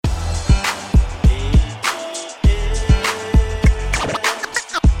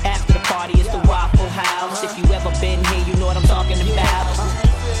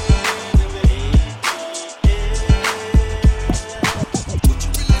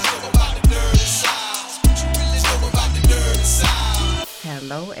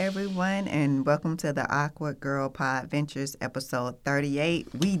and welcome to the Awkward Girl Pod Ventures episode 38.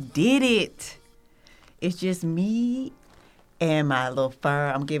 We did it! It's just me and my little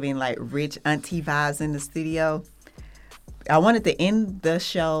fur. I'm giving like rich auntie vibes in the studio. I wanted to end the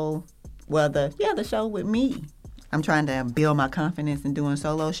show, the show with me. I'm trying to build my confidence in doing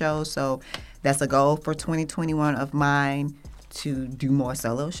solo shows, so that's a goal for 2021 of mine, to do more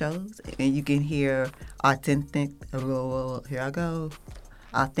solo shows. And you can hear authentically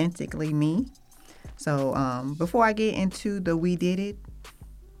me. So before I get into the We Did It,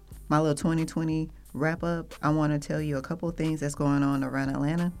 my little 2020 wrap up, I want to tell you a couple of things that's going on around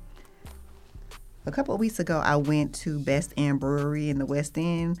Atlanta. A couple of weeks ago, I went to Best End Brewery in the West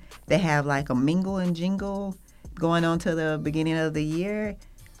End. They have like a mingle and jingle going on to the beginning of the year.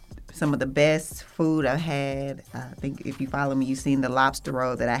 Some of the best food I've had. I think if you follow me, you've seen the lobster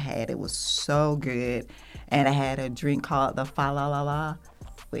roll that I had. It was so good. And I had a drink called the Fa La La La,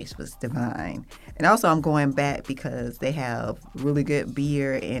 which was divine. And also I'm going back because they have really good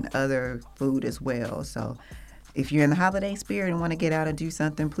beer and other food as well. So if you're in the holiday spirit and want to get out and do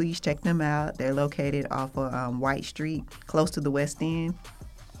something, please check them out. They're located off of White Street, close to the West End.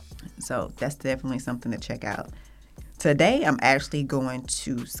 So that's definitely something to check out. Today, I'm actually going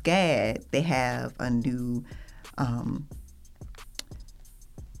to SCAD. They have a new, I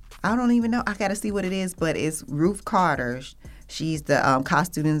don't even know. I got to see what it is, but it's Ruth Carter. She's the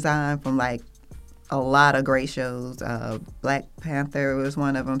costume design from like a lot of great shows. Black Panther was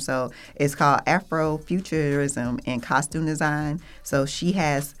one of them. So it's called Afrofuturism and Costume Design. So she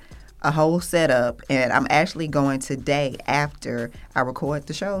has a whole setup, and I'm actually going today after I record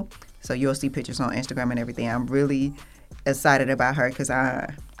the show. So you'll see pictures on Instagram and everything. I'm really excited about her because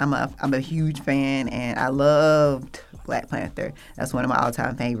I'm a huge fan, and I loved Black Panther. That's one of my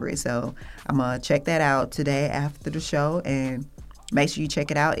all-time favorites. So I'm going to check that out today after the show, and make sure you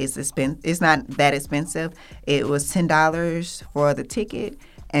check it out. It's not that expensive. It was $10 for the ticket,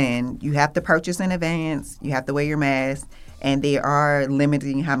 and you have to purchase in advance. You have to wear your mask, and they are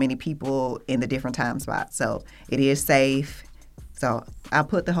limiting how many people in the different time spots. So it is safe. So I'll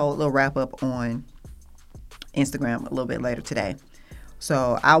put the whole little wrap-up on Instagram a little bit later today.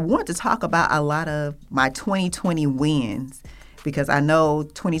 So I want to talk about a lot of my 2020 wins, because I know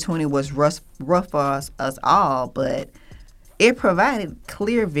 2020 was rough for us all, but it provided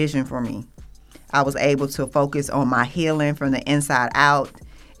clear vision for me. I was able to focus on my healing from the inside out.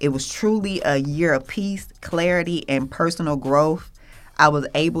 It was truly a year of peace, clarity, and personal growth. I was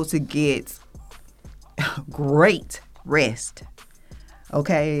able to get great rest.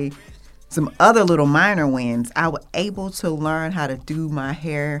 Okay, some other little minor wins. I was able to learn how to do my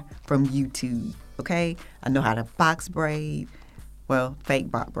hair from YouTube. Okay, I know how to box braid. Well, fake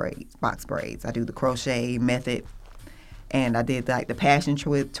box braids. I do the crochet method, and I did like the passion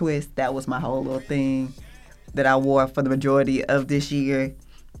twist. That was my whole little thing that I wore for the majority of this year.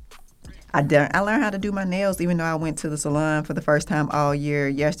 I learned how to do my nails, even though I went to the salon for the first time all year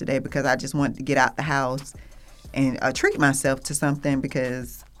yesterday, because I just wanted to get out the house and treat myself to something,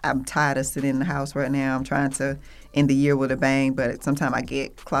 because I'm tired of sitting in the house right now. I'm trying to end the year with a bang, but sometimes I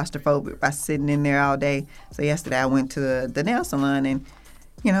get claustrophobic by sitting in there all day. So yesterday I went to the nail salon and,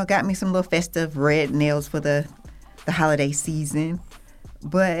 got me some little festive red nails for the holiday season.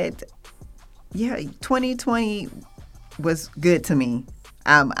 But yeah, 2020 was good to me.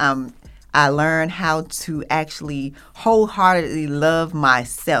 I learned how to actually wholeheartedly love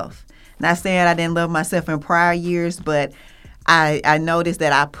myself. Not saying I didn't love myself in prior years, but I noticed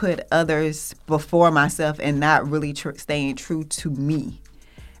that I put others before myself and not really staying true to me.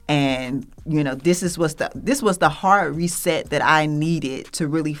 And, this was the hard reset that I needed to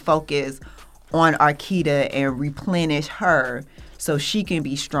really focus on Arkita and replenish her so she can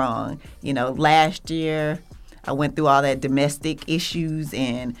be strong. Last year I went through all that domestic issues,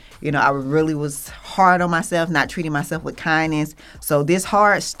 and, I really was hard on myself, not treating myself with kindness. So this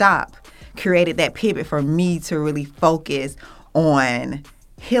hard stop created that pivot for me to really focus on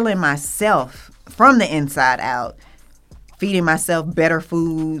healing myself from the inside out, feeding myself better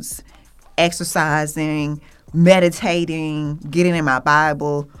foods, exercising, meditating, getting in my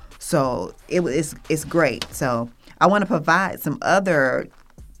Bible. So it's great. So I want to provide some other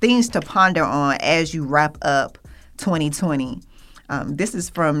things to ponder on as you wrap up 2020. This is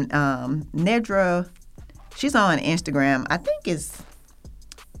from Nedra. She's on Instagram. I think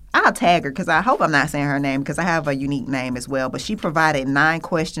I'll tag her because I hope I'm not saying her name, because I have a unique name as well. But she provided 9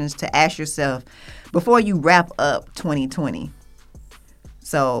 questions to ask yourself before you wrap up 2020.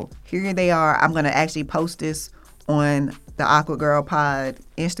 So here they are. I'm going to actually post this on the Awkward Girl Pod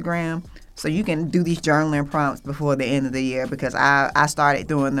Instagram, so you can do these journaling prompts before the end of the year, because I started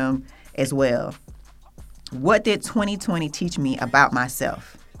doing them as well. What did 2020 teach me about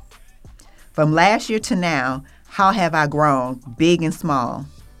myself? From last year to now, how have I grown, big and small?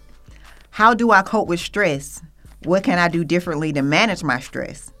 How do I cope with stress? What can I do differently to manage my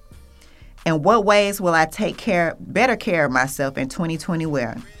stress? In what ways will I take better care of myself in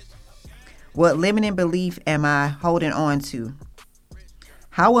 2021? What limiting belief am I holding on to?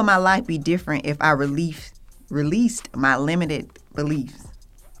 How will my life be different if I released my limited beliefs?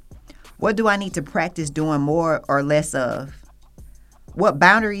 What do I need to practice doing more or less of? What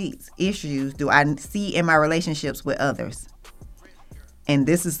boundaries issues do I see in my relationships with others? And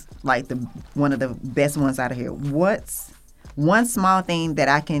this is like one of the best ones out of here. What's one small thing that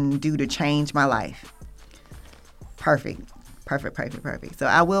I can do to change my life? Perfect. So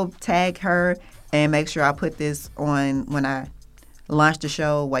I will tag her and make sure I put this on when I launch the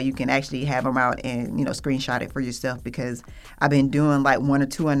show, where you can actually have them out and, screenshot it for yourself, because I've been doing like 1 or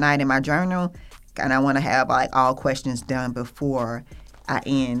 2 a night in my journal, and I want to have like all questions done before I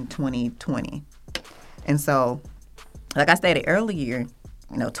end 2020. And so, like I stated earlier,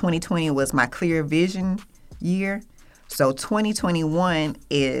 2020 was my clear vision year. So 2021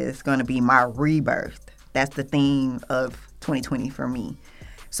 is going to be my rebirth. That's the theme of 2020 for me.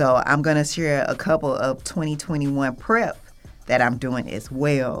 So I'm going to share a couple of 2021 prep that I'm doing as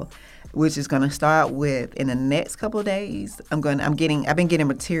well, which is going to start with, in the next couple of days, I've been getting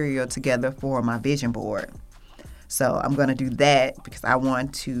material together for my vision board. So I'm going to do that because I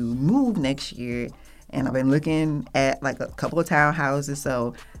want to move next year, and I've been looking at like a couple of townhouses.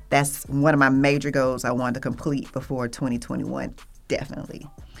 So that's one of my major goals I want to complete before 2021, definitely.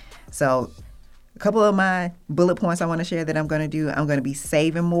 So a couple of my bullet points I want to share that I'm going to do. I'm going to be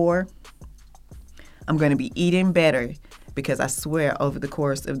saving more. I'm going to be eating better, because I swear over the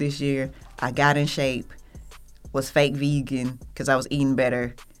course of this year, I got in shape, was fake vegan because I was eating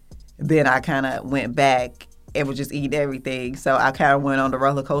better. Then I kind of went back and was just eating everything. So I kind of went on the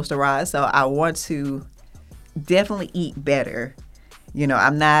roller coaster ride. So I want to definitely eat better.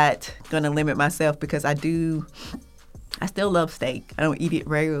 I'm not going to limit myself, because I still love steak. I don't eat it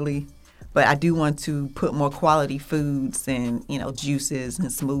regularly, but I do want to put more quality foods and, juices and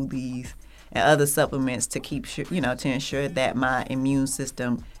smoothies and other supplements to to ensure that my immune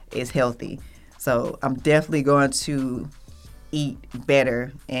system is healthy. So I'm definitely going to eat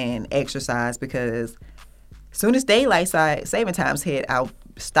better and exercise, because as soon as daylight saving times hit, I'll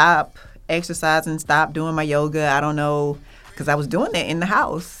stop exercising, stop doing my yoga. I don't know, because I was doing that in the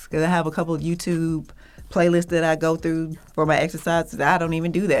house, because I have a couple of YouTube playlists that I go through for my exercises. I don't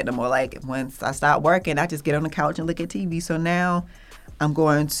even do that no more. Like, once I stop working, I just get on the couch and look at TV. So now I'm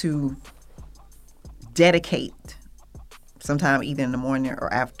going to dedicate sometime either in the morning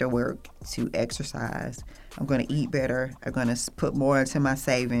or after work to exercise. I'm going to eat better. I'm going to put more into my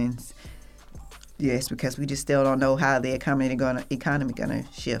savings. Yes, because we just still don't know how the economy going to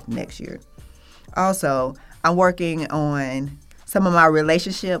shift next year. Also, I'm working on some of my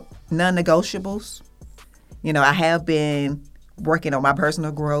relationship non-negotiables. I have been working on my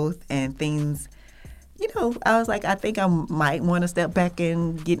personal growth and things. I was like, I think I might want to step back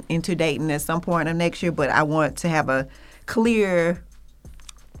and get into dating at some point of next year, but I want to have a clear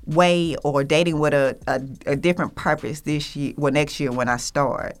way, or dating with a different purpose next year when I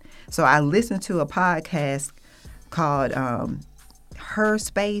start. So I listened to a podcast called Her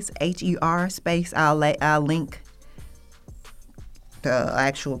Space, HER Space. I'll link the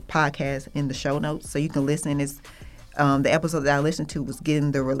actual podcast in the show notes so you can listen. It's the episode that I listened to was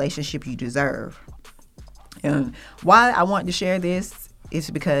Getting the Relationship You Deserve. And why I want to share this is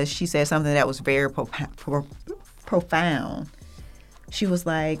because she said something that was very profound. She was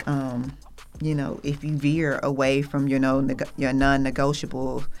like, if you veer away from your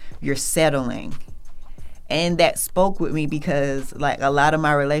non-negotiable, you're settling. And that spoke with me, because like a lot of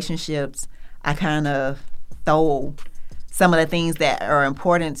my relationships, I kind of throw some of the things that are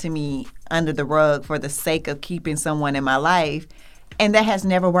important to me under the rug for the sake of keeping someone in my life, and that has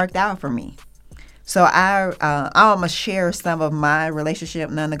never worked out for me. So I'm going to share some of my relationship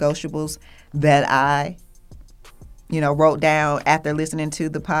non-negotiables that I, wrote down after listening to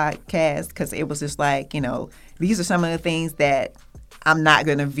the podcast, because it was just like, these are some of the things that I'm not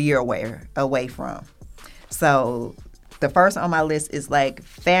going to veer away from. So the first on my list is like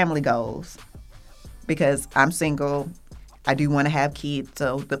family goals, because I'm single. I do want to have kids.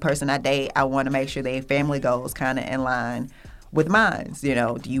 So the person I date, I want to make sure their family goals kind of in line with mine.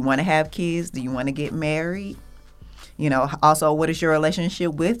 Do you want to have kids? Do you want to get married? Also, what is your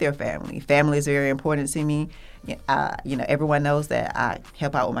relationship with your family? Family is very important to me. Everyone knows that I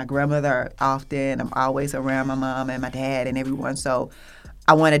help out with my grandmother often. I'm always around my mom and my dad and everyone. So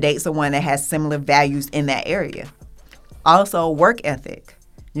I want to date someone that has similar values in that area. Also, work ethic.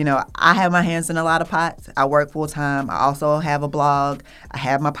 I have my hands in a lot of pots. I work full time. I also have a blog. I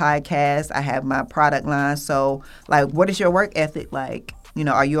have my podcast. I have my product line. So, what is your work ethic like?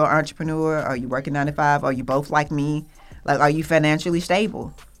 Are you an entrepreneur? Are you working 9 to 5? Are you both like me? Are you financially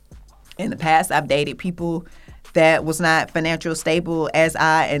stable? In the past, I've dated people that was not financially stable as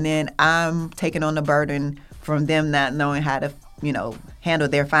and then I'm taking on the burden from them not knowing how to, handle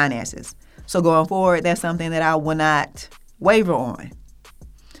their finances. So going forward, that's something that I will not waver on.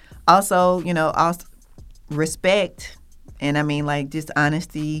 Also, respect, and I mean just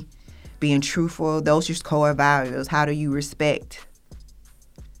honesty, being truthful, those are core values. How do you respect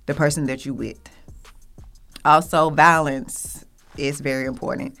the person that you're with? Also, balance is very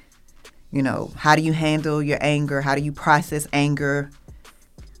important. How do you handle your anger? How do you process anger?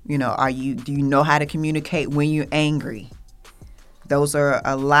 Do you know how to communicate when you're angry? Those are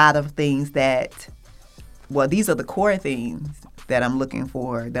a lot of things these are the core things that I'm looking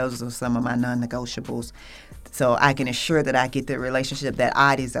for. Those are some of my non-negotiables. So I can ensure that I get the relationship that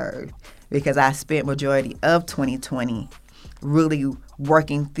I deserve, because I spent majority of 2020 really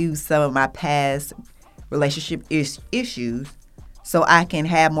working through some of my past relationship issues so I can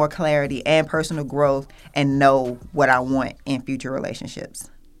have more clarity and personal growth and know what I want in future relationships.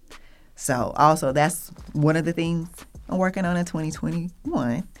 So also that's one of the things I'm working on in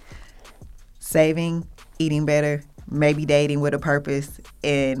 2021. Saving, eating better, maybe dating with a purpose,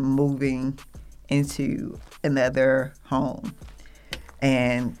 and moving into another home.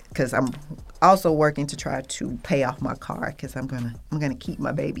 And because I'm also working to try to pay off my car, because I'm gonna keep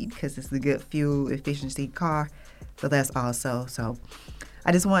my baby because it's a good fuel efficiency car. So that's also. So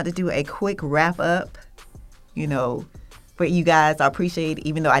I just wanted to do a quick wrap up, for you guys. I appreciate,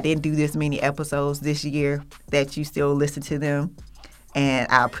 even though I didn't do this many episodes this year, that you still listen to them. And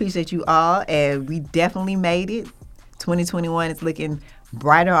I appreciate you all. And we definitely made it. 2021 is looking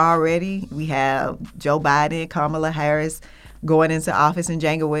brighter already. We have Joe Biden, Kamala Harris going into office in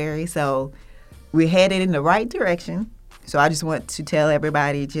January. So we're headed in the right direction. So I just want to tell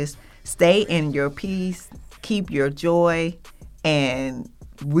everybody, just stay in your peace, keep your joy, and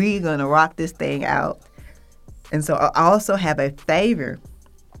we're going to rock this thing out. And so I also have a favor.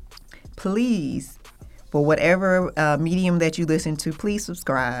 Please, for whatever medium that you listen to, please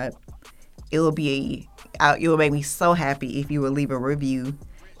subscribe. It will make me so happy if you will leave a review.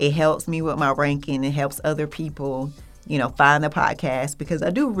 It helps me with my ranking. It helps other people, find the podcast, because I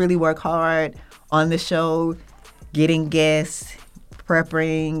do really work hard on the show, getting guests,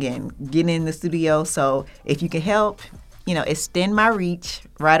 prepping, and getting in the studio. So if you can help, extend my reach,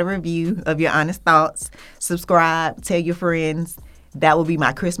 write a review of your honest thoughts, subscribe, tell your friends. That will be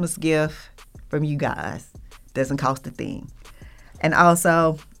my Christmas gift from you guys. Doesn't cost a thing. And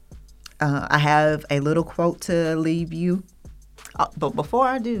also, I have a little quote to leave you. But before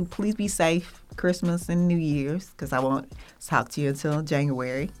I do, please be safe Christmas and New Year's, because I won't talk to you until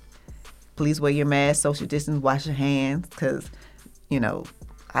January. Please wear your mask, social distance, wash your hands, because,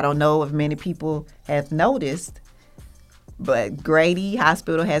 I don't know if many people have noticed, but Grady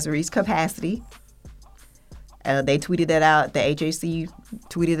Hospital has reached capacity. They tweeted that out. The HHC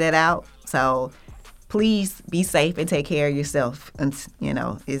tweeted that out. So please be safe and take care of yourself. And,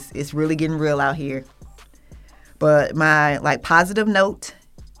 it's really getting real out here. But my positive note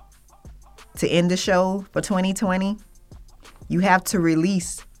to end the show for 2020, you have to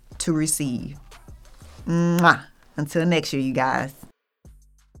release to receive. Mwah. Until next year, you guys.